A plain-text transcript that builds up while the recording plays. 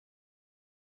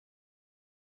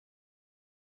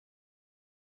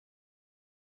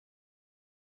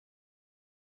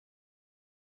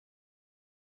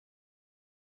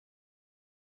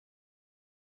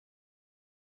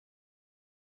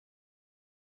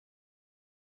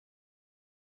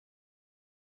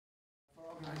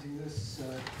organising this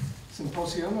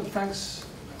symposium, and thanks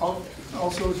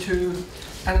also to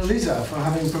Annalisa for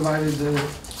having provided the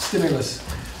stimulus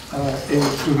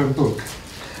through her book.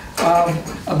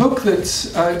 A book that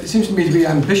seems to me to be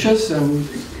ambitious and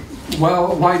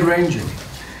wide-ranging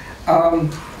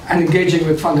and engaging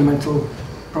with fundamental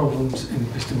problems in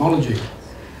epistemology.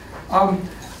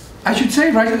 I should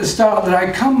say right at the start that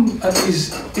I come at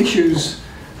these issues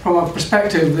from a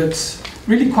perspective that's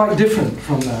really quite different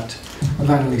from that of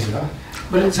Annalisa,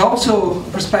 but it's also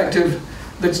a perspective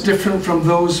that's different from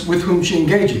those with whom she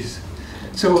engages.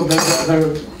 So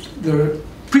there are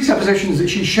presuppositions that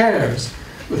she shares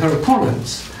with her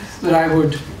opponents that I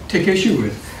would take issue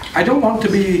with. I don't want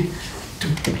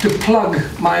to plug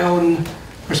my own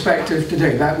perspective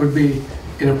today. That would be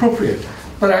inappropriate.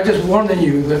 But I just warn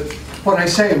you that what I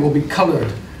say will be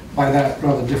coloured by that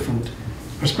rather different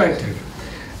perspective.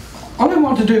 All I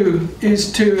want to do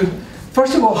is to,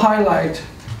 first of all, highlight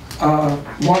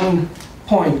one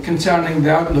point concerning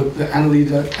the outlook that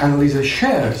Annalisa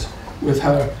shares with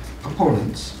her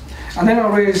opponents. And then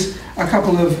I'll raise a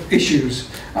couple of issues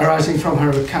arising from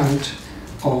her account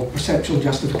of perceptual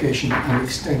justification and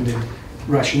extended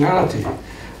rationality.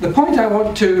 The point I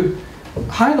want to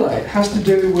highlight has to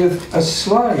do with a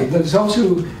slide that's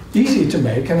also easy to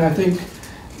make, and I think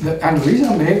that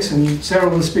Annalisa makes, and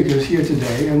several of the speakers here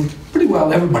today, and pretty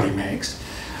well everybody makes,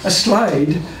 a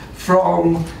slide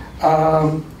from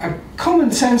a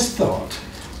common sense thought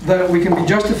that we can be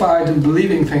justified in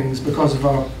believing things because of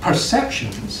our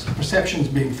perceptions, perceptions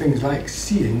being things like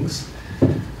seeings,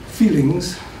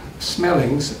 feelings,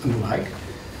 smellings, and the like.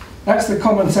 That's the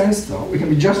common sense thought. We can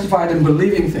be justified in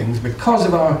believing things because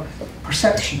of our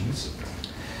perceptions,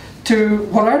 to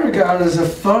what I regard as a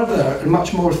further and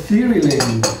much more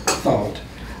theory-laden thought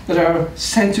that our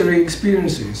sensory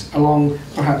experiences, along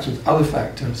perhaps with other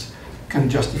factors, can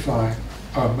justify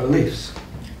our beliefs.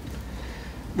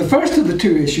 The first of the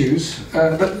two issues,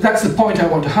 that's the point I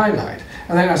want to highlight,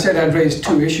 and then I said I'd raise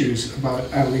two issues about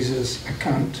Annalisa's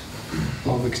account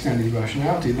of extended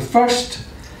rationality. The first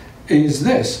is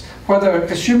this: whether,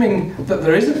 assuming that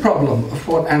there is a problem of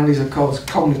what Annalisa calls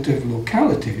cognitive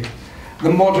locality, the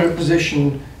moderate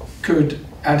position could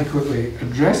adequately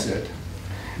address it.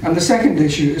 And the second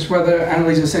issue is whether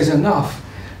Annalisa says enough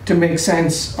to make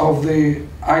sense of the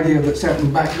idea that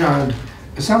certain background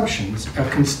assumptions are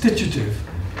constitutive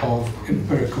of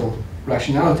empirical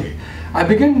rationality. I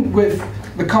begin with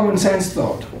the common sense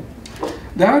thought.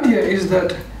 The idea is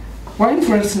that when,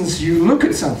 for instance, you look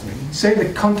at something, say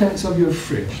the contents of your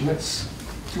fridge,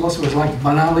 philosophers like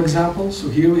banal examples, so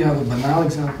here we have a banal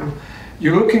example.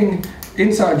 You're looking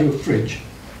inside your fridge,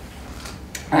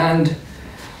 and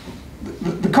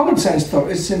the common sense thought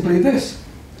is simply this: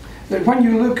 that when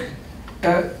you look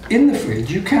in the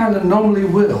fridge, you can and normally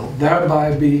will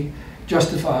thereby be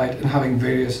justified in having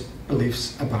various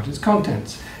beliefs about its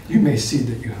contents. You may see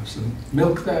that you have some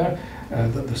milk there,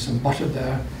 that there's some butter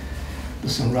there,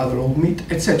 there's some rather old meat,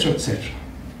 etc., etc.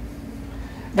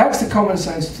 That's the common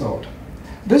sense thought.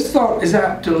 This thought is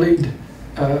apt to lead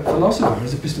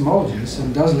philosophers, epistemologists,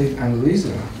 and does lead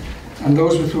Annalisa, and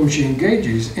those with whom she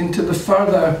engages, into the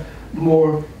further,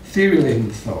 more theory-laden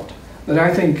thought that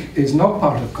I think is not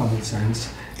part of common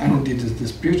sense and indeed is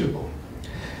disputable.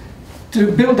 To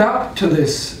build up to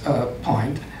this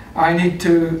point, I need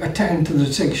to attend to the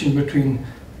distinction between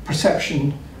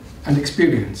perception and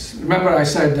experience. Remember, I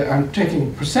said that I'm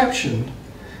taking perceptions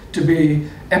to be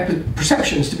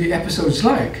episodes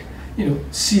like,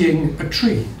 seeing a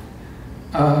tree,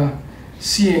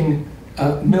 seeing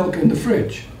milk in the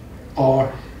fridge,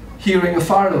 or hearing a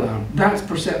fire alarm. That's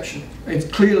perception. It's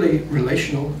clearly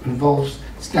relational, involves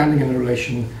standing in a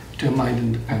relation to a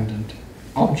mind-independent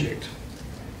object.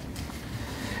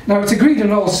 Now, it's agreed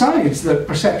on all sides that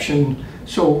perception,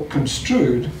 so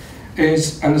construed,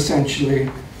 is an essentially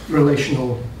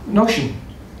relational notion.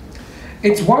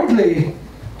 It's widely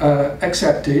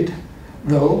accepted,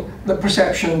 though, that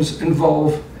perceptions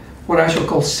involve what I shall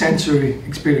call sensory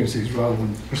experiences rather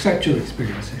than perceptual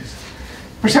experiences.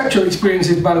 Perceptual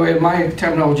experiences, by the way, in my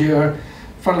terminology, are,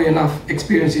 funnily enough,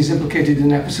 experiences implicated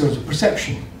in episodes of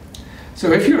perception.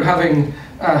 So if you're having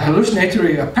a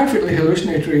perfectly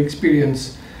hallucinatory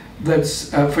experience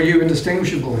that's for you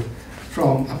indistinguishable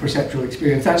from a perceptual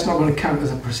experience, that's not going to count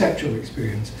as a perceptual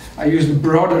experience. I use the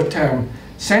broader term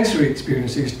sensory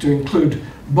experiences to include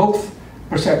both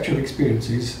perceptual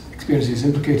experiences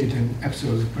implicated in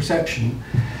episodes of perception,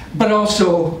 but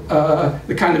also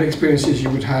the kind of experiences you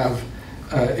would have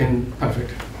in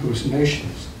perfect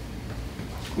hallucinations.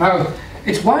 Now,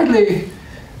 it's widely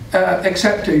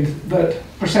accepted that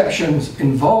perceptions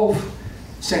involve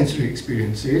sensory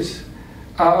experiences,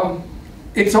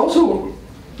 It's also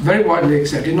very widely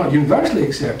accepted, not universally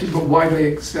accepted, but widely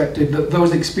accepted, that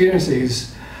those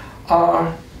experiences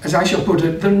are, as I shall put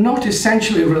it, they're not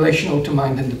essentially relational to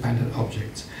mind-independent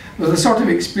objects. They're the sort of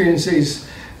experiences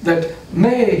that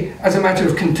may, as a matter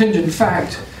of contingent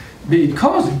fact, be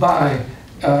caused by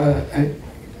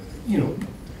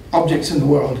objects in the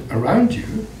world around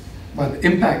you, by the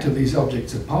impact of these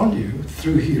objects upon you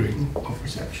through hearing or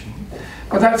perception.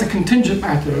 But that's a contingent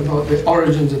matter about the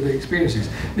origins of the experiences.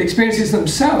 The experiences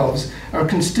themselves are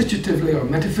constitutively or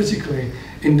metaphysically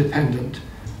independent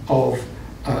of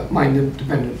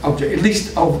mind-independent objects, at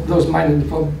least of those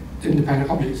mind-independent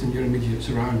objects in your immediate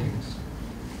surroundings.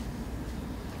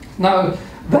 Now,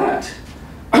 that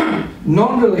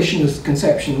non-relationist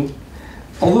conception,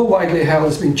 although widely held,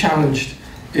 has been challenged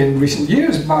in recent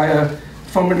years by a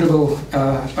formidable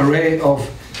array of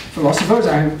philosophers.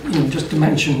 Just to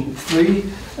mention three: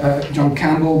 John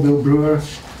Campbell, Bill Brewer,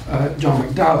 John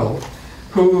McDowell,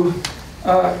 who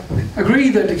agree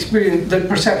that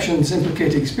perceptions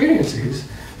implicate experiences,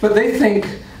 but they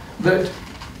think that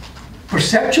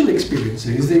perceptual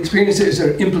experiences, the experiences that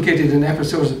are implicated in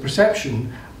episodes of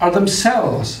perception, are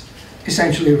themselves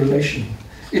essentially relational.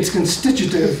 It's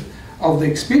constitutive of the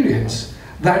experience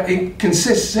that it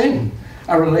consists in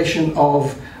a relation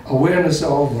of awareness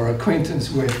of or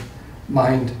acquaintance with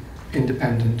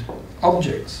mind-independent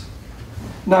objects.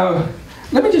 Now,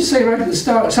 let me just say right at the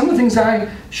start, some of the things I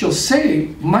shall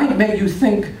say might make you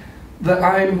think that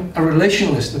I'm a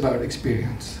relationalist about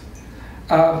experience.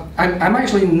 I'm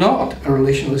actually not a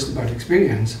relationalist about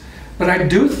experience, but I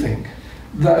do think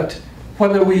that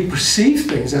whether we perceive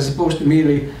things as opposed to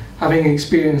merely having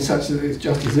experience such that it's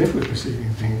just as if we're perceiving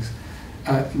things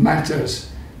matters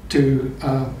to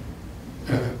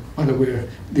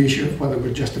the issue of whether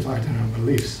we're justified in our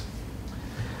beliefs.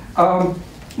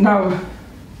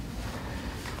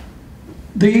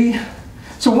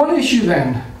 So one issue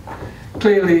then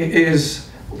clearly is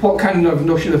what kind of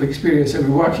notion of experience are we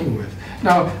working with?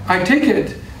 Now, I take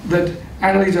it that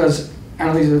Annalisa's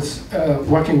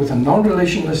working with a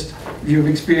non-relationalist view of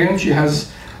experience.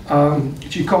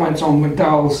 She comments on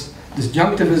McDowell's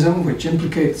disjunctivism, which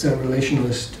implicates a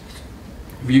relationalist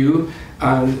view,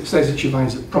 and says that she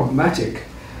finds it problematic.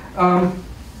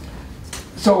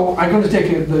 So I'm going to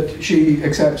take it that she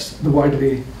accepts the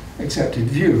widely accepted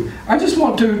view. I just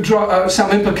want to draw out some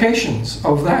implications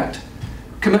of that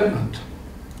commitment.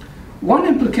 One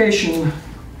implication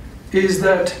is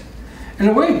that, in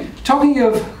a way, talking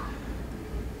of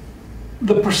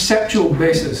the perceptual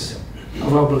basis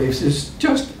of our beliefs is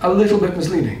just a little bit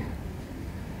misleading.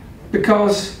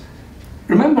 Because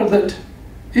remember that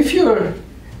if you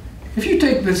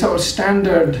take the sort of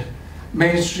standard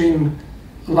mainstream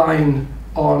line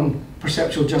on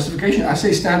perceptual justification, I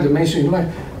say standard mainstream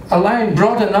line, a line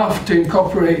broad enough to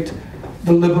incorporate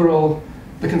the liberal,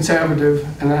 the conservative,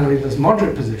 and Annalisa's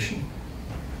moderate position,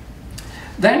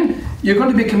 then you're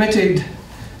going to be committed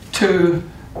to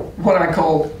what I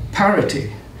call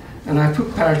parity. And I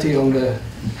put parity on the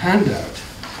handout.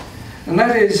 And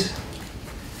that is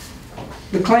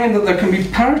the claim that there can be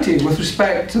parity with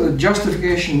respect to the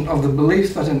justification of the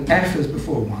belief that an F is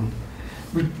before one,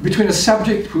 between a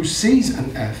subject who sees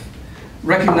an F,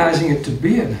 recognizing it to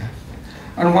be an F,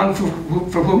 and one for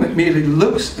whom it merely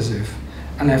looks as if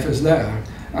an F is there,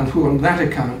 and who on that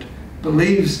account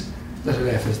believes that an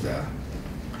F is there.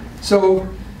 So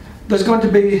there's going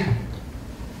to be,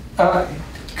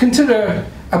 consider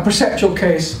a perceptual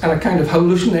case and a kind of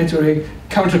hallucinatory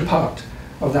counterpart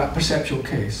of that perceptual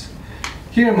case.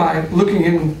 Here am I looking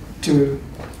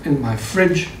in my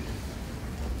fridge.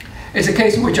 It's a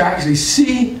case in which I actually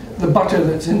see the butter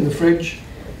that's in the fridge.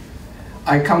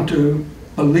 I come to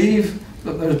believe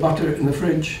that there's butter in the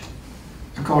fridge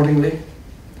accordingly.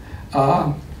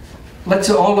 Let's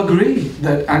all agree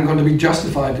that I'm going to be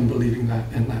justified in believing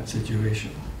that in that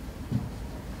situation.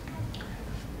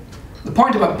 The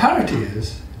point about parity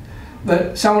is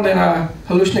that someone in a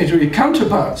hallucinatory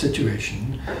counterpart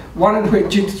situation, one in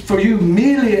which it's for you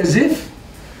merely as if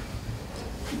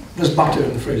there's butter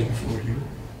in the fridge before you,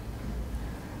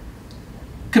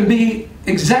 can be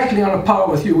exactly on a par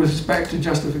with you with respect to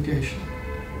justification.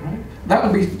 Right? That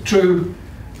would be true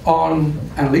on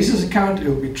Annalisa's account, it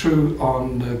would be true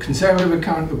on the conservative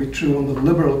account, it would be true on the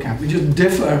liberal account. We just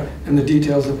differ in the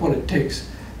details of what it takes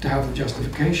to have the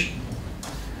justification.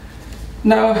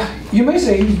 Now, you may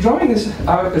say he's drawing this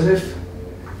out as if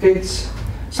it's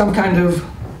some kind of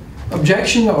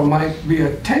objection or might be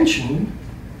a tension,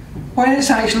 when it's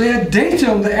actually a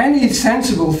datum that any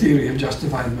sensible theory of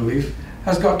justified belief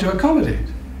has got to accommodate.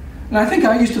 And I think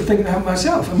I used to think that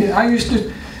myself. I mean, I used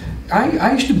to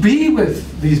I used to be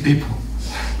with these people.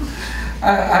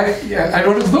 I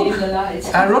wrote a book.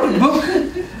 I wrote a book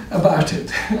about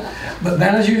it. But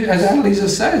then, as Annalisa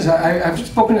says, I've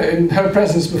spoken in her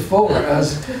presence before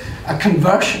as a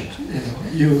conversion.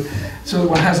 So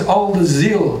one has all the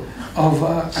zeal of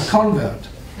a convert.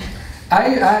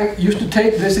 I used to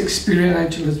take this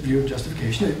experientialist view of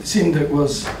justification. It seemed it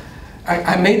was.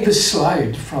 I made this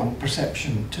slide from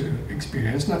perception to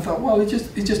experience, and I thought, well, it's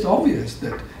just obvious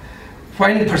that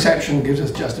when perception gives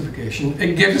us justification,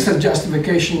 it gives us a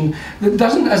justification that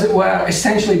doesn't, as it were,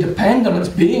 essentially depend on its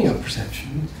being a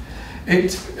perception.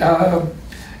 It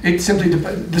simply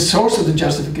the source of the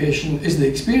justification is the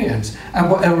experience, and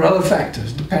whatever other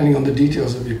factors, depending on the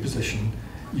details of your position,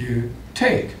 you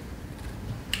take.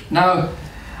 Now,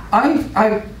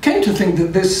 I came to think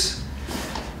that this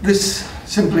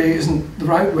simply isn't the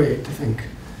right way to think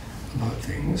about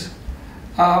things.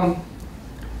 I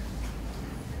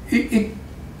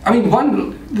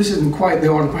mean, this isn't quite the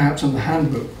order perhaps on the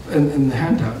handbook, in the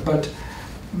handout, but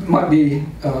it might be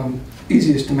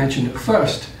easiest to mention it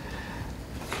first.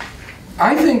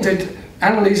 I think that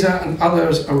Annalisa and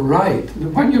others are right, that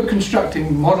when you're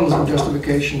constructing models of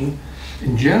justification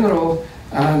in general,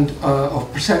 and of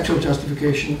perceptual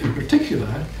justification in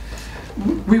particular,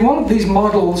 we want these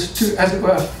models to, as it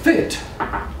were, fit.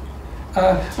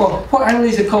 Well, what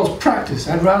Annalisa calls practice,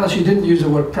 I'd rather she didn't use the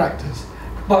word practice,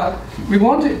 but we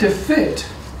want it to fit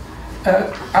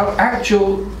our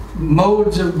actual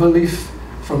modes of belief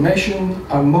formation,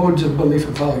 our modes of belief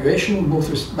evaluation, both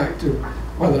with respect to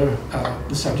whether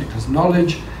the subject has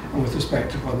knowledge and with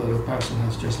respect to whether the person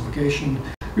has justification.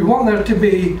 We want there to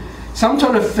be some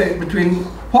sort of fit between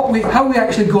how we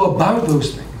actually go about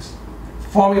those things,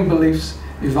 forming beliefs,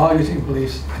 evaluating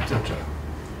beliefs, etc.,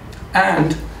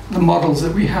 and the models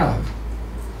that we have.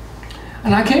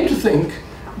 And I came to think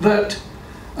that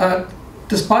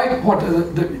despite what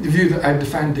the view that I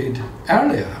defended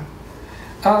earlier,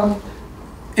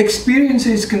 experience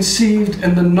is conceived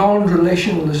in the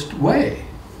non-relationalist way.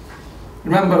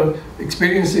 Remember,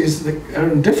 experiences that are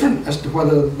indifferent as to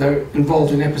whether they're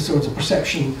involved in episodes of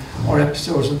perception or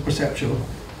episodes of perceptual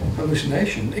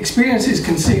hallucination. Experiences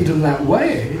conceived in that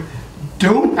way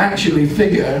don't actually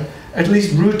figure, at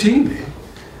least routinely,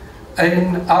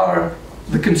 in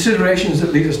the considerations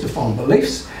that lead us to form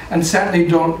beliefs, and certainly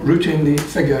don't routinely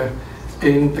figure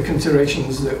in the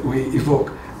considerations that we evoke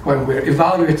when we're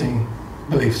evaluating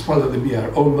beliefs, whether they be our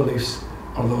own beliefs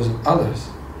or those of others.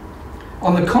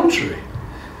 On the contrary,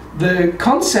 the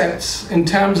concepts in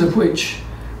terms of which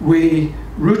we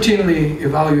routinely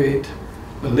evaluate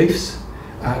beliefs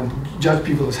and judge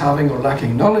people as having or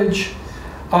lacking knowledge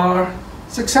are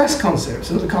success concepts.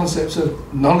 So the concepts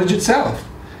of knowledge itself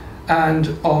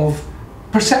and of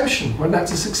perception, when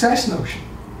that's a success notion,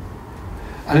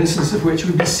 an instance of which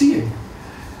we'd be seeing,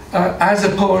 as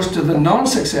opposed to the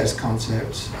non-success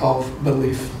concepts of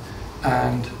belief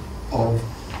and of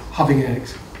having an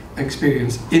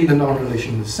experience in the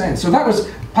non-relationalist sense. So that was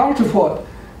part of what,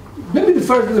 maybe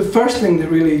the first thing that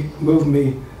really moved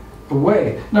me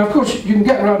away. Now, of course, you can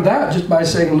get around that just by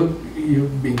saying, look, you're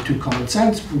being too common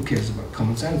sense. Who cares about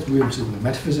common sense? We're interested in the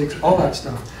metaphysics, all that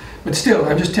stuff. But still,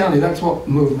 I'm just telling you, that's what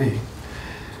moved me.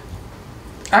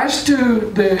 As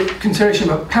to the consideration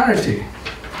about parity,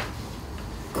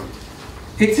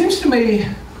 it seems to me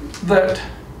that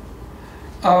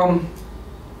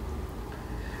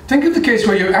think of the case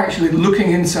where you're actually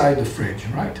looking inside the fridge,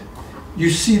 right? You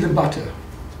see the butter.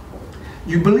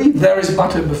 You believe there is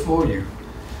butter before you.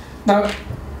 Now,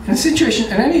 in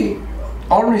any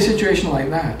ordinary situation like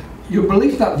that, your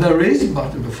belief that there is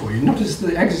butter before you, notice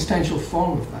the existential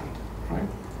form of that, right?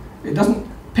 It doesn't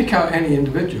pick out any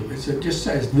individual. It just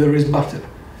says there is butter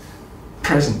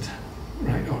present,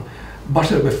 right? Or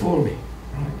butter before me,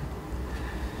 right?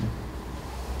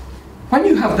 When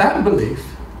you have that belief,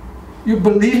 you're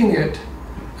believing it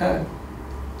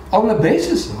on the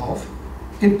basis of,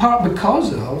 in part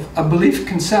because of, a belief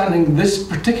concerning this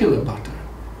particular butter,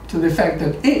 to the effect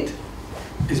that it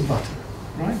is butter,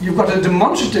 right? You've got a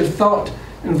demonstrative thought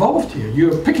involved here.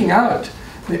 You're picking out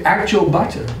the actual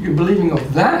butter. You're believing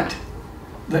of that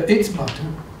it's butter.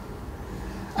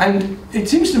 And it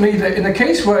seems to me that in a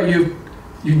case where you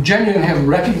genuinely have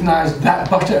recognized that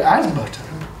butter as butter,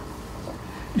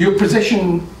 your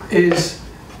position is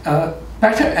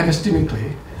better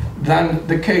epistemically than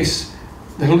the case,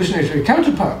 the hallucinatory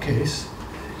counterpart case,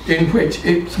 in which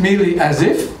it's merely as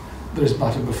if there's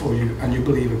butter before you and you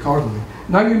believe accordingly.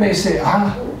 Now you may say,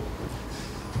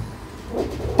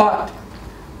 but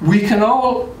we can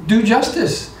all do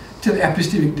justice to the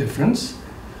epistemic difference.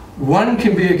 One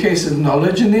can be a case of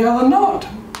knowledge and the other not.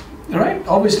 right?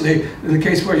 Obviously, in the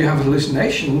case where you have a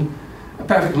hallucination, a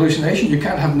perfect hallucination, you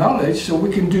can't have knowledge, so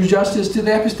we can do justice to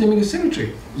the epistemic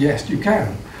asymmetry. Yes, you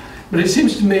can. But it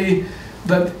seems to me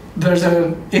that there's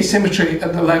an asymmetry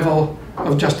at the level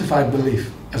of justified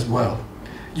belief as well.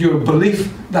 Your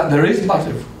belief that there is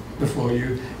butter before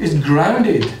you is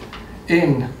grounded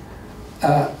in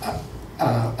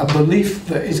a belief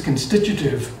that is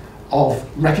constitutive of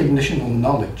recognitional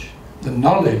knowledge. The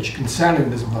knowledge concerning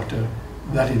this butter,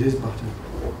 that it is butter.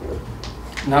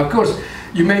 Now, of course,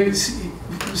 you may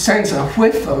sense a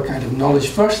whiff of a kind of knowledge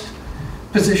first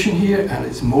position here, and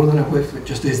it's more than a whiff, it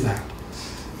just is that.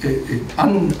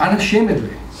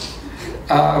 Unashamedly.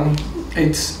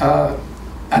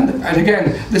 And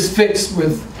again, this fits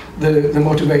with the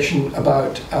motivation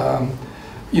about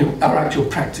our actual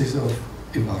practice of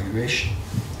evaluation.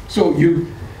 So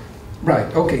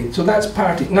right, okay, so that's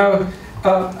parity. Now,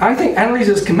 I think Annalisa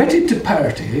is committed to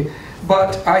parity,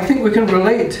 but I think we can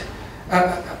relate.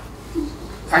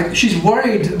 She's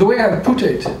worried, the way I put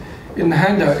it in the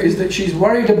handout is that she's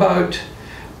worried about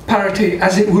parity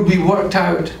as it would be worked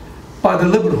out by the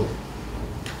liberal.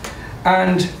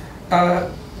 And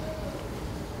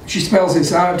she spells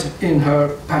this out in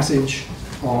her passage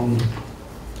on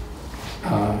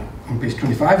page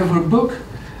 25 of her book.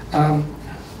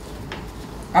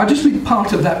 I'll just read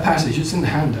part of that passage, it's in the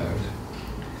handout.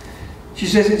 She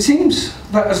says, "It seems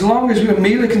that as long as we are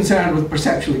merely concerned with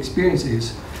perceptual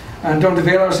experiences and don't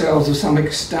avail ourselves of some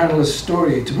externalist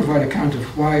story to provide account of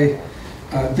why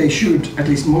they should at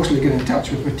least mostly get in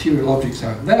touch with material objects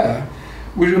out there,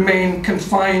 we remain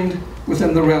confined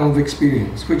within the realm of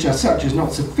experience, which as such is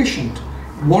not sufficient,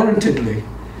 warrantedly,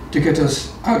 to get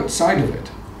us outside of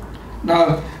it."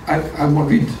 Now, I won't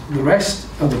read the rest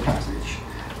of the passage.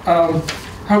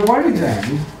 Her worry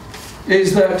then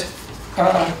is that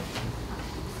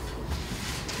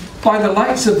by the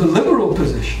lights of the liberal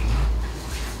position,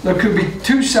 there could be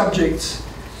two subjects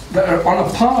that are on a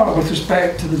par with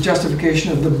respect to the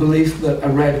justification of the belief that a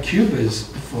red cube is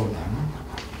before them.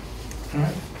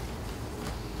 Right?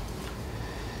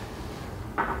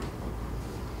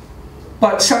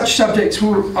 But such subjects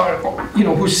who are,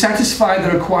 who satisfy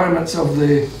the requirements of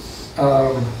the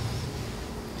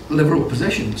liberal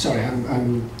position. Sorry,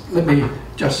 let me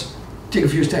just take a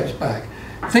few steps back.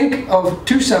 Think of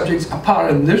two subjects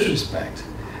apart in this respect.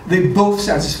 They both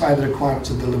satisfy the requirements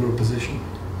of the liberal position,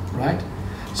 right?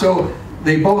 So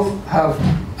they both have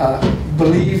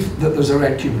believe that there's a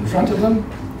red cube in front of them.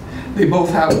 They both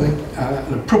have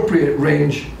an appropriate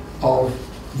range of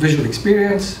visual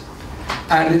experience,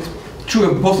 and it's true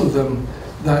of both of them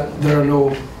that there are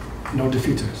no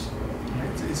defeaters.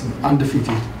 Right? It's an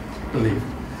undefeated belief.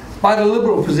 By the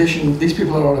liberal position, these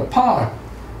people are on a par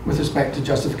with respect to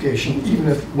justification, even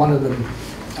if one of them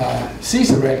sees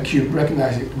a red cube,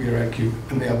 recognizes it to be a red cube,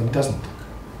 and the other doesn't.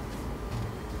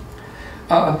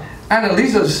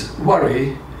 Annalisa's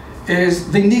worry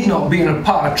is they need not be in a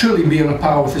par, truly be in a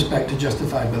par with respect to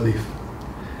justified belief,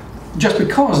 just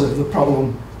because of the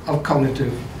problem of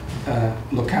cognitive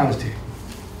locality.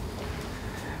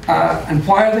 And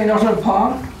why are they not on a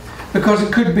par? Because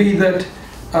it could be that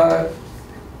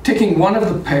taking one of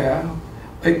the pair,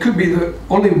 it could be that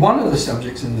only one of the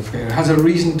subjects in the pair has a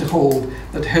reason to hold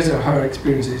that his or her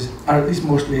experiences are at least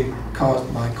mostly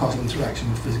caused by causal interaction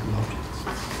with physical objects.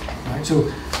 Right?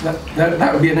 So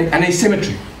that would be an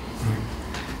asymmetry. Right.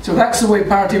 So that's the way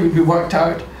parity would be worked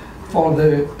out for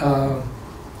the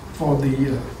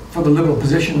liberal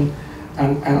position,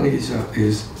 and Annalisa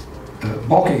is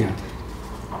balking at it.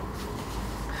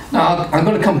 Now I'm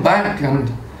going to come back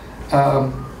and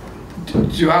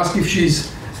to ask if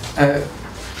she's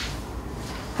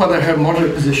whether her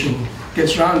moderate position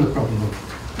gets around the problem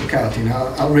of locality. Now,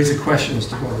 I'll raise a question as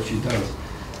to whether she does.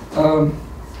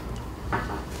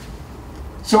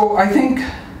 So I think,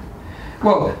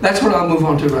 well, that's what I'll move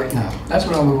on to right now.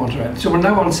 So we're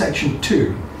now on section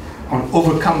 2, on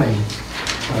overcoming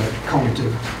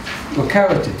cognitive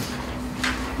locality.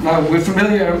 Now, we're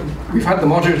familiar, we've had the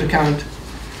moderate account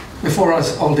before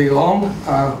us all day long,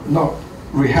 not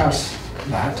rehearse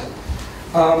that.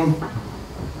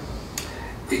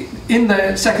 In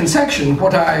the second section,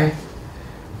 what I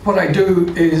do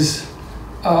is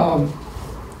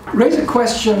raise a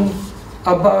question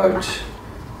about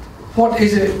what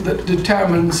is it that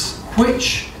determines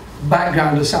which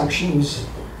background assumptions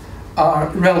are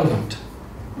relevant,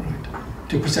 right,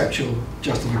 to perceptual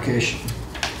justification.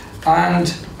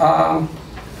 And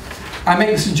I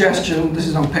make the suggestion, this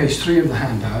is on page 3 of the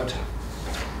handout,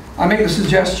 I make the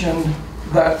suggestion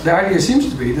that the idea seems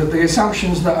to be that the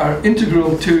assumptions that are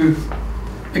integral to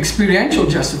experiential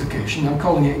justification, I'm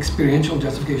calling it experiential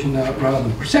justification now rather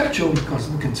than perceptual because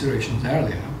of the considerations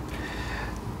earlier,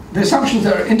 the assumptions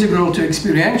that are integral to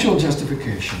experiential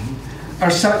justification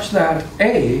are such that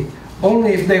A,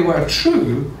 only if they were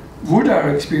true would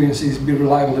our experiences be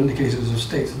reliable indicators of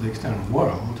states of the external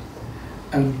world,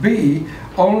 and B,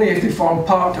 only if they form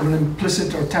part of an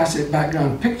implicit or tacit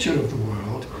background picture of the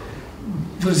world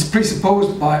that is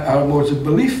presupposed by our modes of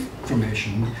belief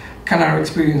formation can our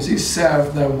experiences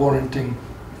serve their warranting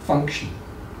function.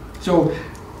 So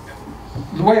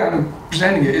the way I'm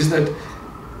presenting it is that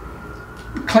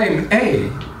claim A,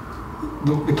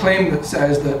 the claim that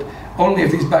says that only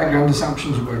if these background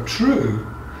assumptions were true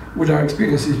would our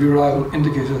experiences be reliable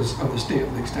indicators of the state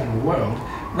of the external world,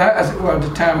 that, as it were,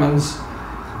 determines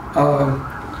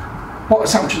what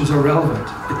assumptions are relevant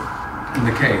in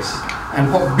the case.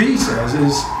 And what B says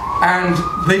is, and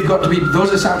they've got to be,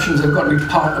 those assumptions have got to be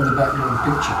part of the background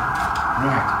picture.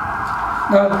 Right.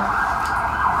 Now,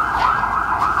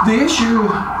 the issue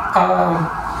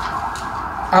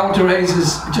I want to raise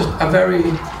is just a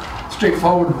very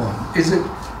straightforward one. Is it,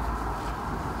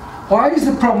 why is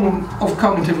the problem of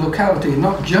cognitive locality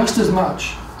not just as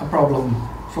much a problem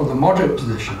for the moderate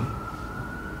position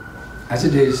as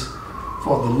it is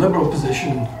for the liberal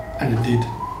position and indeed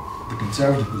the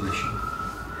conservative position?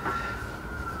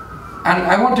 And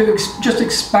I want to just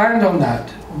expand on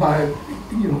that by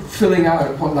filling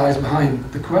out what lies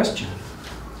behind the question.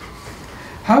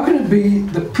 How can it be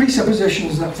the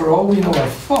presuppositions that for all we know are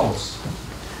false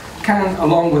can,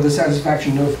 along with the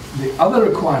satisfaction of the other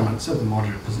requirements of the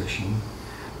moderate position,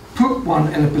 put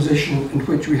one in a position in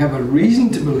which we have a reason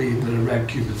to believe that a red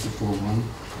cube is the full one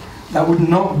that would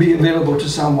not be available to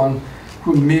someone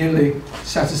who merely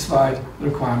satisfied the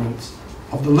requirements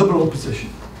of the liberal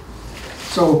position?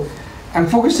 So I'm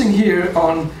focusing here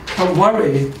on the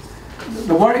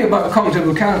worry about cognitive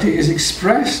locality is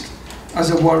expressed as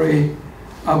a worry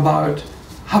about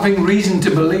having reason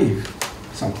to believe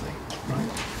something, right?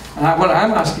 And what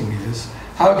I'm asking is,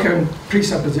 how can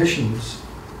presuppositions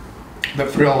that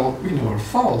for all we know are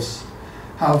false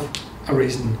have a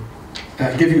reason,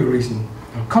 give you a reason,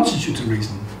 or constitute a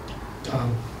reason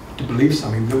to believe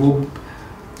something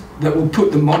that will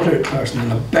put the moderate person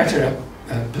in a better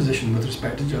position with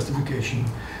respect to justification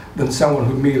than someone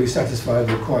who merely satisfied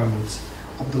the requirements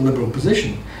of the liberal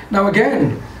position. Now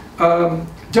again,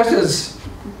 just as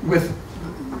with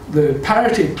the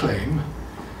parity claim,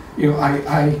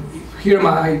 here am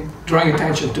I drawing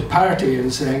attention to parity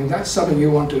and saying that's something you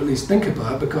want to at least think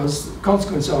about, because the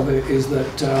consequence of it is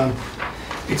that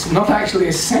it's not actually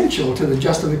essential to the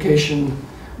justification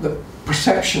that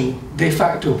perception de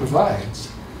facto provides,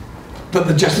 that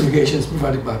the justification is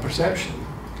provided by perception.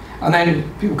 And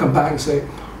then people come back and say,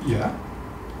 yeah,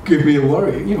 give me a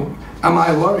worry, am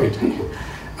I worried?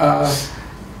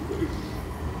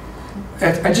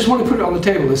 I just want to put it on the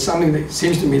table as something that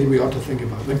seems to me that we ought to think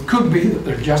about. It could be that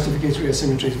there are justificatory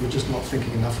asymmetries we're just not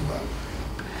thinking enough about.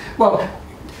 Well,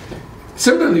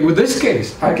 similarly with this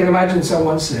case, I can imagine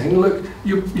someone saying, look,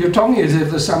 you're talking as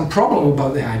if there's some problem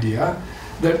about the idea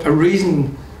that a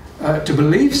reason to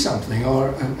believe something, or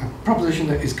a proposition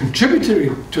that is contributory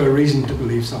to a reason to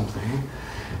believe something,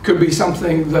 could be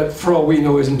something that for all we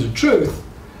know isn't a truth.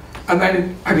 And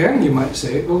then again you might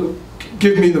say, well,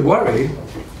 give me the worry,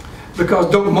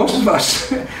 because don't most of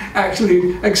us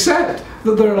actually accept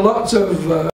that there are lots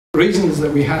of reasons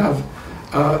that we have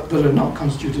that are not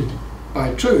constituted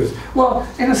by truth? Well,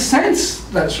 in a sense,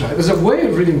 that's right. There's a way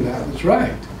of reading that that's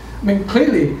right. I mean,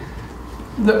 clearly,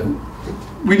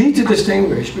 we need to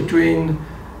distinguish between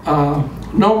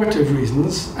normative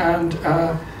reasons and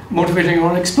motivating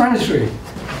or explanatory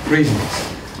reasons.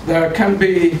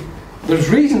 There's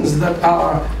reasons that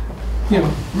are,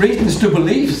 reasons to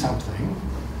believe something,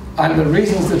 and the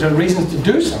reasons that are reasons to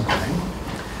do something.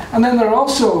 And then there are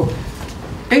also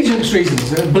agents'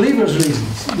 reasons, there are believers'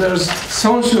 reasons. There's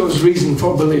so-and-so's reason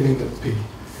for believing that P,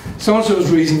 so-and-so's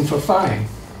reason for phi,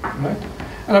 right?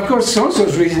 And of course,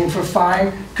 so-and-so's reasoning for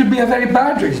phi could be a very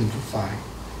bad reason for phi,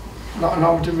 not a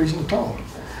normative reason at all.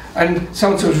 And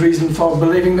so-and-so's reason for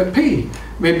believing that P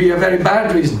may be a very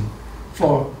bad reason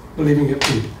for believing that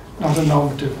P, not a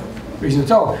normative reason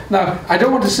at all. Now, I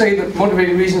don't want to say that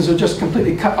motivating reasons are just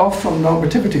completely cut off from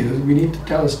normativity. We need to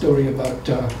tell a story about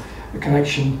the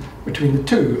connection between the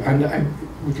two, and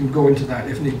we can go into that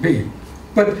if need be.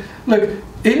 But look,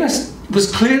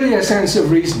 there's clearly a sense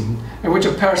of reason in which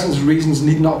a person's reasons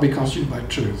need not be constituted by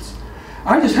truths.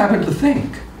 I just happen to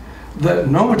think that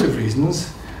normative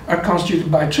reasons are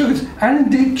constituted by truths, and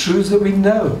indeed truths that we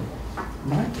know,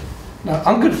 right? Now,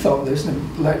 Unger thought this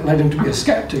and led him to be a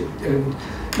skeptic, and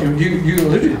you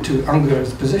alluded to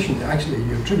Unger's position. Actually,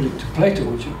 you attributed it to Plato,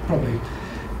 which you probably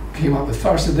came up with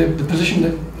first. The position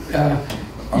that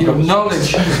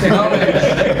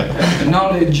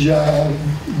knowledge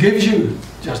gives you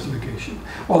justification.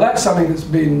 Well, that's something that's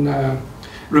been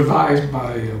revised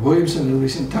by Williamson in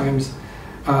recent times,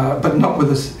 but not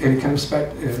with any kind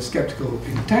of skeptical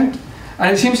intent.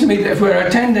 And it seems to me that if we're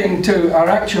attending to our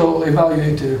actual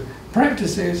evaluative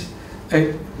practices,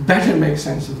 it better makes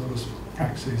sense of those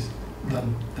practices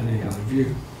than any other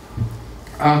view.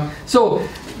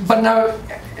 But now,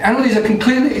 Annalisa can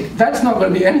clearly, that's not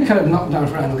going to be any kind of knockdown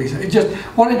for Annalisa. It just,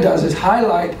 what it does is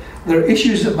highlight there are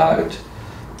issues about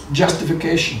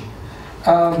justification.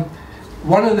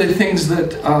 One of the things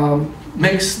that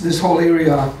makes this whole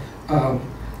area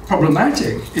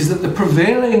problematic is that the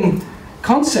prevailing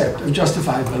concept of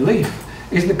justified belief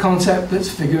is the concept that's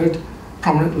figured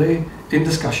prominently in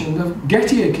discussion of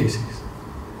Gettier cases.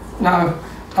 Now,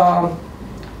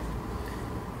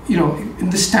 in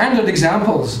the standard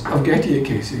examples of Gettier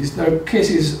cases, there are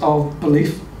cases of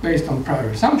belief based on prior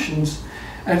assumptions,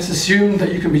 and it's assumed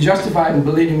that you can be justified in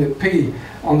believing that P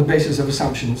on the basis of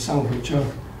assumptions, some of which are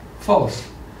false.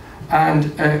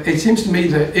 And it seems to me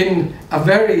that in a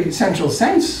very central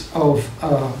sense of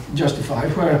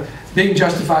justified, where being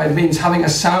justified means having a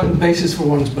sound basis for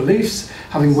one's beliefs,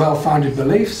 having well-founded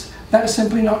beliefs, that's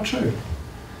simply not true.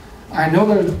 I know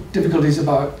there are difficulties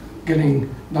about getting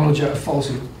knowledge out of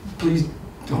falsehood. Please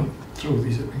don't throw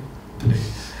these at me today.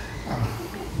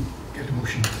 Get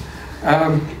emotional.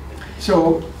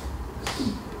 So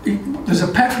there's a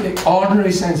perfectly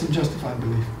ordinary sense of justified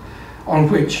belief on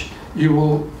which you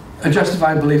will, a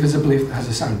justified belief is a belief that has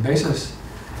a sound basis,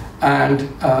 and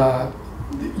a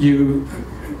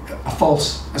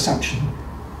false assumption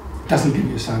doesn't give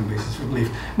you a sound basis for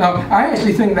belief. Now, I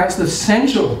actually think that's the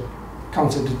central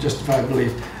concept of justified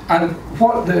belief, and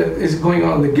what is going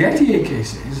on in the Gettier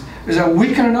cases is a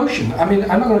weaker notion. I mean,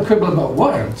 I'm not going to quibble about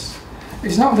words.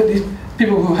 It's not that these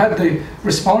people who had the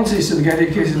responses to the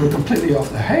Gettier cases were completely off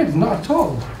their head, not at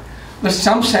all. There's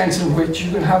some sense in which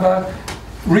you can have a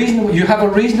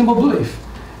reasonable belief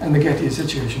in the Gettier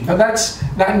situation, but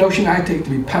that notion I take to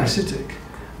be parasitic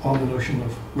on the notion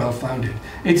of well-founded.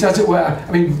 It's, as it were,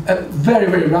 I mean, very,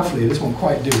 very roughly, this won't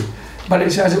quite do, but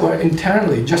it's, as it were,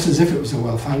 internally, just as if it was a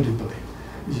well-founded belief.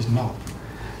 It's just not.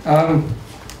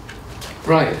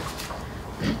 Right.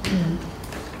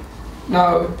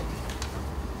 Now,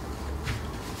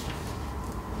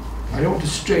 I don't want to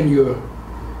strain your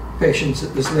patience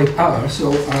at this late hour,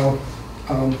 so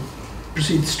I'll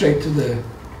proceed straight to the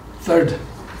third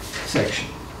section.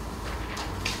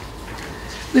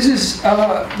 This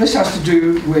has to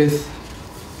do with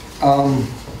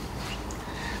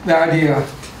the idea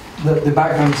that the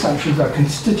background assumptions are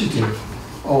constitutive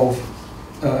of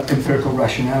empirical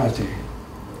rationality.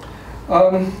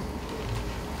 I'll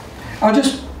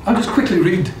just quickly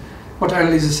read what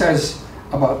Annalisa says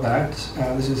about that.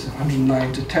 This is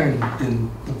 109 to 10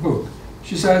 in the book.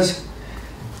 She says,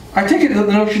 I take it that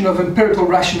the notion of empirical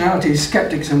rationality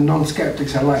skeptics and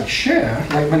non-skeptics alike share,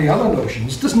 like many other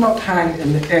notions, does not hang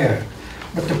in the air,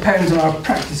 but depends on our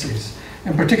practices.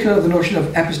 In particular, the notion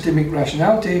of epistemic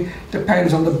rationality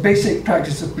depends on the basic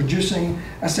practice of producing,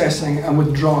 assessing, and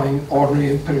withdrawing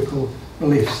ordinary empirical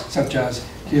beliefs, such as,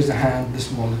 here's a hand,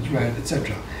 this wall is red,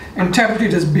 etc.,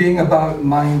 interpreted as being about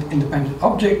mind-independent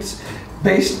objects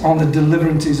based on the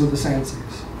deliverances of the senses.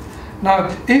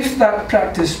 Now, if that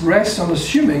practice rests on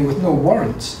assuming, with no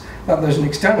warrants, that there's an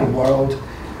external world,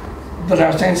 that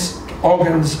our sense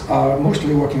organs are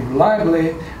mostly working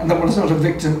reliably, and that one is not a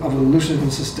victim of a lucid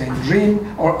and sustained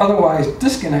dream, or otherwise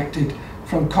disconnected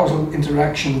from causal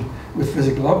interaction with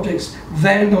physical objects,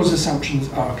 then those assumptions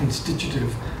are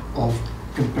constitutive of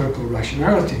empirical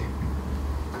rationality.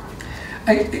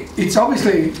 It's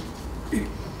obviously,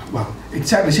 well, it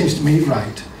certainly seems to me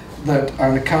right that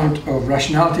an account of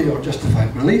rationality or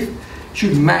justified belief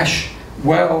should mesh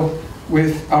well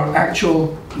with our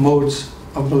actual modes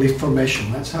of belief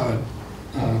formation. That's how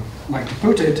I'd like to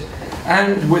put it,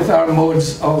 and with our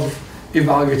modes of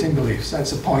evaluating beliefs.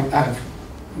 That's a point I've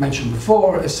mentioned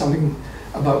before as something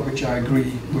about which I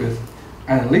agree with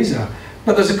Annalisa.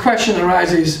 But there's a question that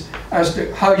arises as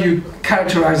to how you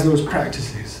characterize those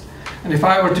practices. And if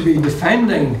I were to be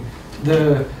defending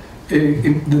the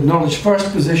knowledge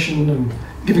first position and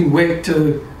giving weight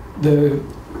to the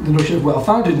notion of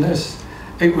well-foundedness,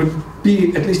 it would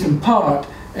be, at least in part,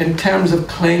 in terms of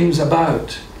claims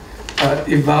about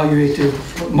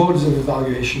evaluative modes of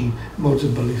evaluation, modes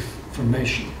of belief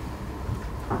formation.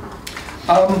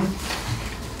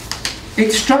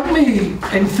 It struck me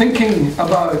in thinking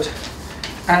about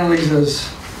Annalisa's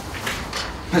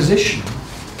position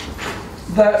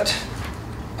that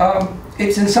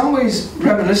it's in some ways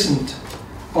reminiscent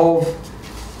of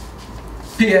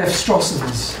P.F.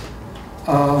 Strawson's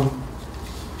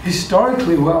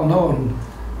historically well-known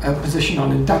position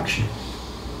on induction.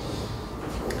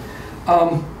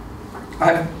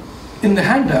 In the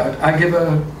handout, I give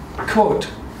a quote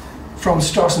from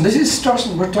Strawson. This is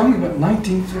Strawson, we're talking about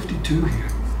 1952 here.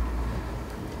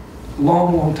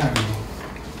 Long, long time ago.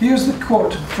 Here's the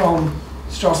quote from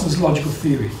Strawson's logical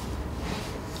theory.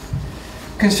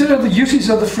 Consider the uses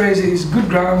of the phrases good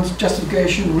grounds,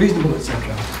 justification, reasonable,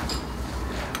 etc.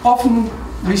 Often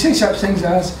we say such things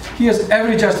as, he has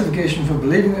every justification for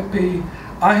believing it, P.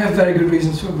 I have very good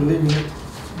reasons for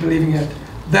believing it.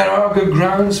 There are good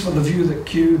grounds for the view that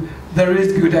Q. There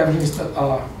is good evidence that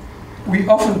R. We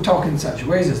often talk in such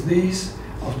ways as these,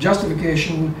 of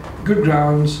justification, good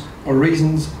grounds, or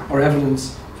reasons, or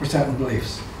evidence for certain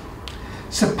beliefs.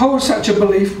 Suppose such a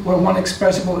belief were one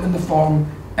expressible in the form,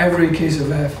 every case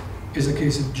of F is a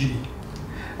case of G.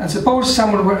 And suppose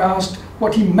someone were asked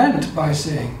what he meant by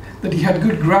saying that he had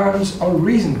good grounds or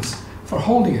reasons for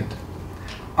holding it.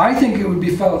 I think it would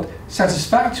be felt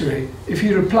satisfactory if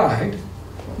he replied,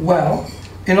 well,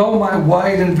 in all my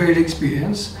wide and varied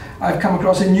experience, I've come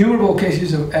across innumerable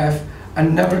cases of F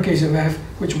and never a case of F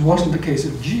which wasn't the case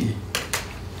of G.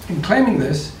 In claiming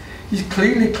this, he's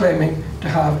clearly claiming to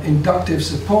have inductive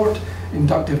support,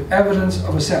 inductive evidence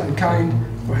of a certain kind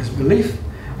for his belief,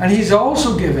 and he's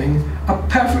also giving a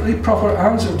perfectly proper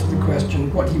answer to the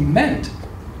question what he meant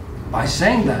by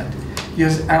saying that. He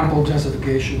has ample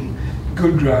justification,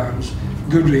 good grounds,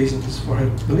 good reasons for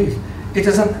his belief. It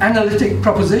is an analytic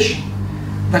proposition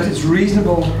that it's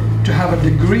reasonable to have a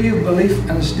degree of belief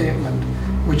in a statement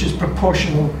which is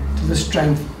proportional to the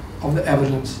strength of the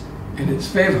evidence in its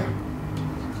favour.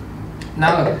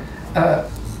 Now,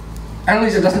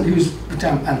 Annalisa doesn't use the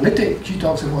term analytic. She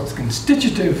talks about what's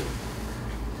constitutive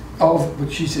of,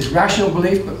 which she says, rational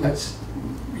belief, but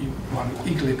one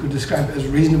equally could describe it as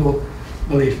reasonable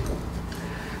belief.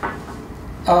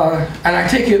 And I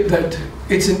take it that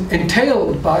it's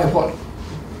entailed by what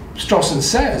Strawson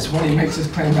says when he makes his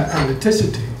claim about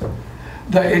analyticity,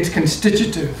 that it's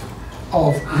constitutive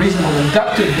of reasonable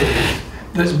inductive belief,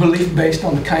 that it's belief based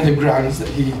on the kind of grounds that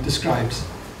he describes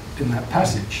in that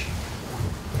passage.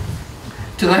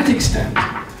 To that extent,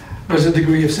 there's a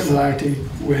degree of similarity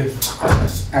with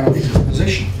Annalisa's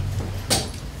position.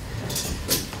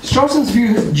 Strawson's view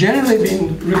has generally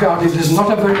been regarded as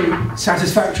not a very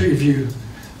satisfactory view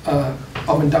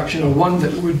of induction, or one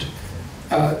that would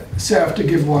serve to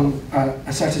give one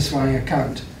a satisfying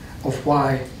account of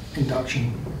why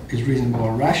induction is reasonable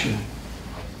or rational.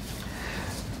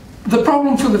 The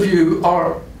problem for the view,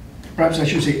 or perhaps I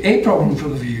should say a problem for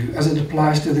the view, as it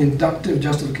applies to the inductive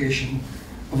justification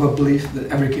of a belief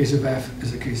that every case of F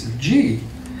is a case of G,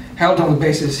 held on the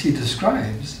basis he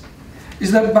describes,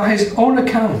 is that by his own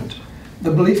account,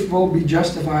 the belief will be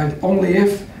justified only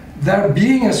if, there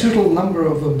being a suitable number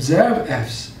of observed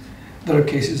Fs that are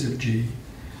cases of G,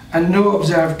 and no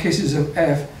observed cases of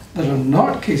F that are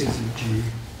not cases of G,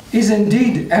 is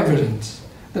indeed evidence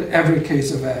that every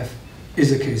case of F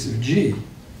is a case of G.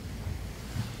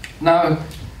 Now,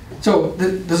 so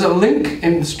there's a link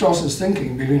in Strawson's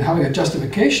thinking between having a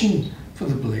justification for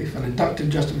the belief, an inductive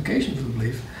justification for the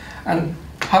belief, and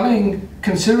having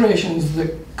considerations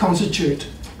that constitute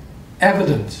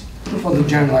evidence for the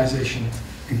generalization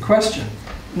in question.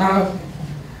 Now,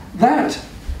 that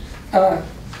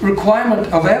requirement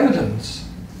of evidence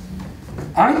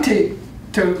I take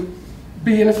to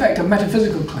be in effect a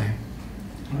metaphysical claim.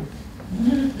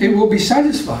 Right? It will be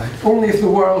satisfied only if the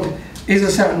world is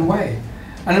a certain way,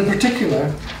 and in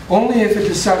particular only if it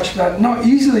is such that not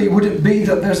easily would it be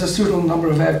that there's a suitable number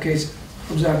of observed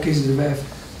cases of F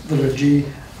that are G,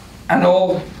 and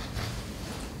no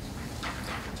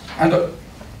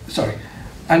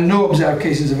observed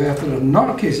cases of F that are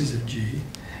not cases of G,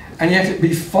 and yet it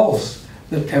be false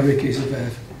that every case of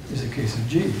F is a case of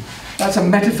G. That's a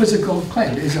metaphysical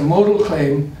claim. It's a modal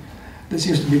claim that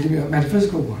seems to be a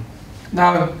metaphysical one.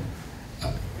 Now,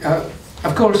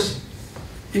 of course,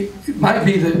 it might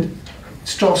be that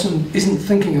Strawson isn't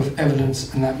thinking of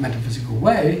evidence in that metaphysical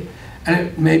way, and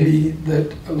it may be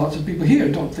that lots of people here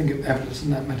don't think of evidence in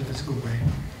that metaphysical way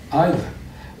either.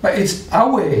 But it's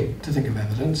our way to think of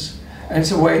evidence, and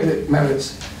it's a way that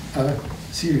merits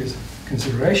serious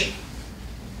consideration.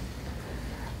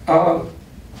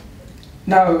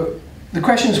 Now, the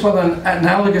question is whether an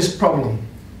analogous problem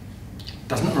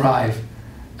doesn't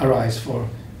arise for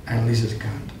Annalisa's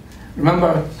account.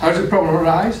 Remember, how does the problem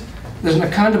arise? There's an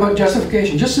account about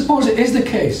justification. Just suppose it is the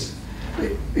case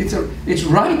it's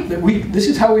right that this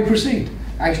is how we proceed.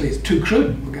 Actually, it's too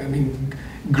crude. I mean,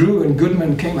 Grew and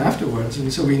Goodman came afterwards,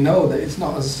 and so we know that it's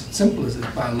not as simple as it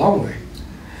by a long way.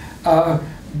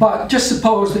 But just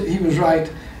suppose that he was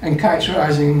right in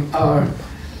characterizing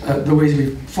the ways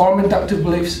we form inductive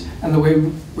beliefs and the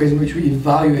ways in which we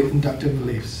evaluate inductive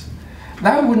beliefs.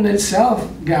 That wouldn't itself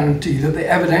guarantee that the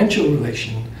evidential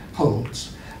relation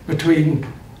holds between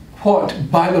what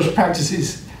by those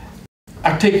practices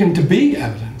are taken to be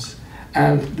evidence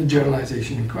and the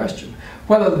generalization in question.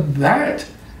 Whether that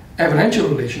evidential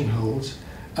relation holds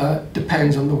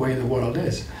depends on the way the world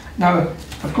is. Now,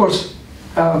 of course,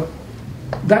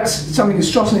 that's something that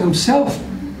Stirling himself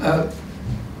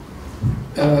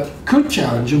could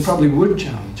challenge and probably would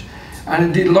challenge. And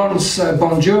indeed, Lawrence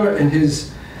Bonjour, in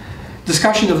his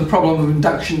discussion of the problem of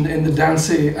induction in the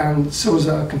Dancy and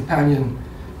Sousa Companion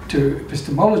to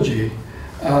Epistemology,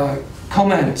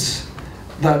 comments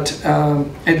that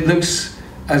it looks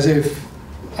as if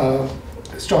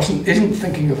Stirling isn't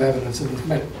thinking of evidence in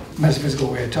a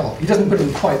metaphysical way at all. He doesn't put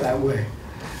it quite that way,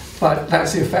 but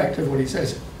that's the effect of what he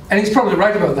says. And he's probably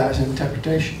right about that as an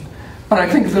interpretation. But I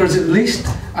think there is at least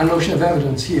a notion of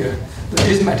evidence here that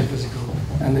is metaphysical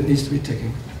and that needs to be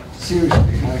taken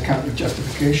seriously on account of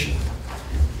justification.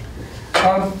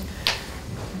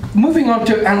 Moving on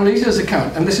to Annalisa's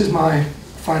account, and this is my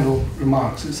final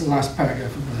remarks. It's the last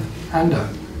paragraph of the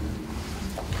handout.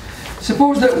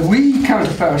 Suppose that we count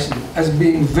a person as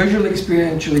being visually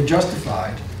experientially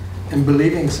justified in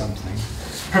believing something,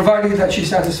 provided that she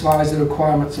satisfies the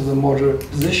requirements of the moderate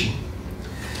position.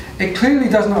 It clearly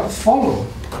does not follow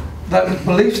that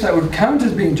beliefs that would count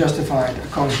as being justified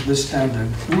according to this standard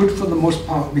would for the most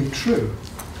part be true.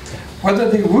 Whether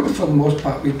they would for the most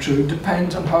part be true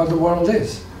depends on how the world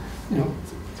is. You know,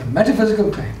 it's a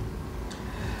metaphysical claim.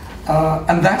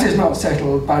 And that is not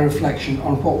settled by reflection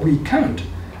on what we count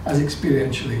as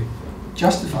experientially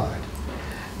justified.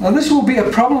 Now, this will be a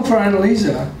problem for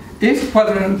Annalisa if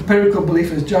whether an empirical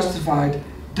belief is justified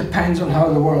depends on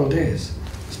how the world is.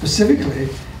 Specifically,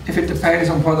 if it depends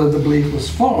on whether the belief was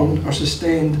formed or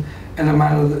sustained in a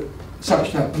manner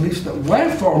such that beliefs that were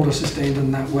formed or sustained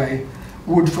in that way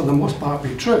would for the most part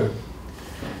be true.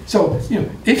 So, you know,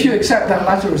 if you accept that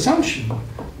latter assumption,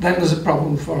 then there's a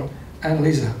problem for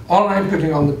Annalisa. All I'm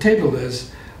putting on the table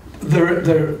is there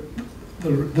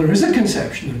is a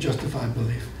conception of justified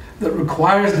belief that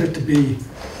requires there to be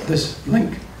this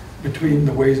link between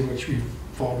the ways in which we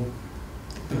form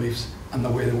beliefs and the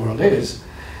way the world is.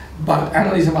 But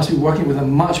Annalisa must be working with a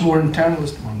much more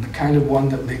internalist one, the kind of one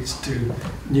that leads to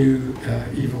new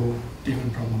evil demon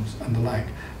problems and the like.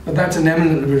 But that's an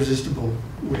eminently resistible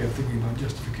way of thinking about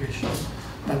justification.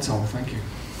 That's all. Thank you.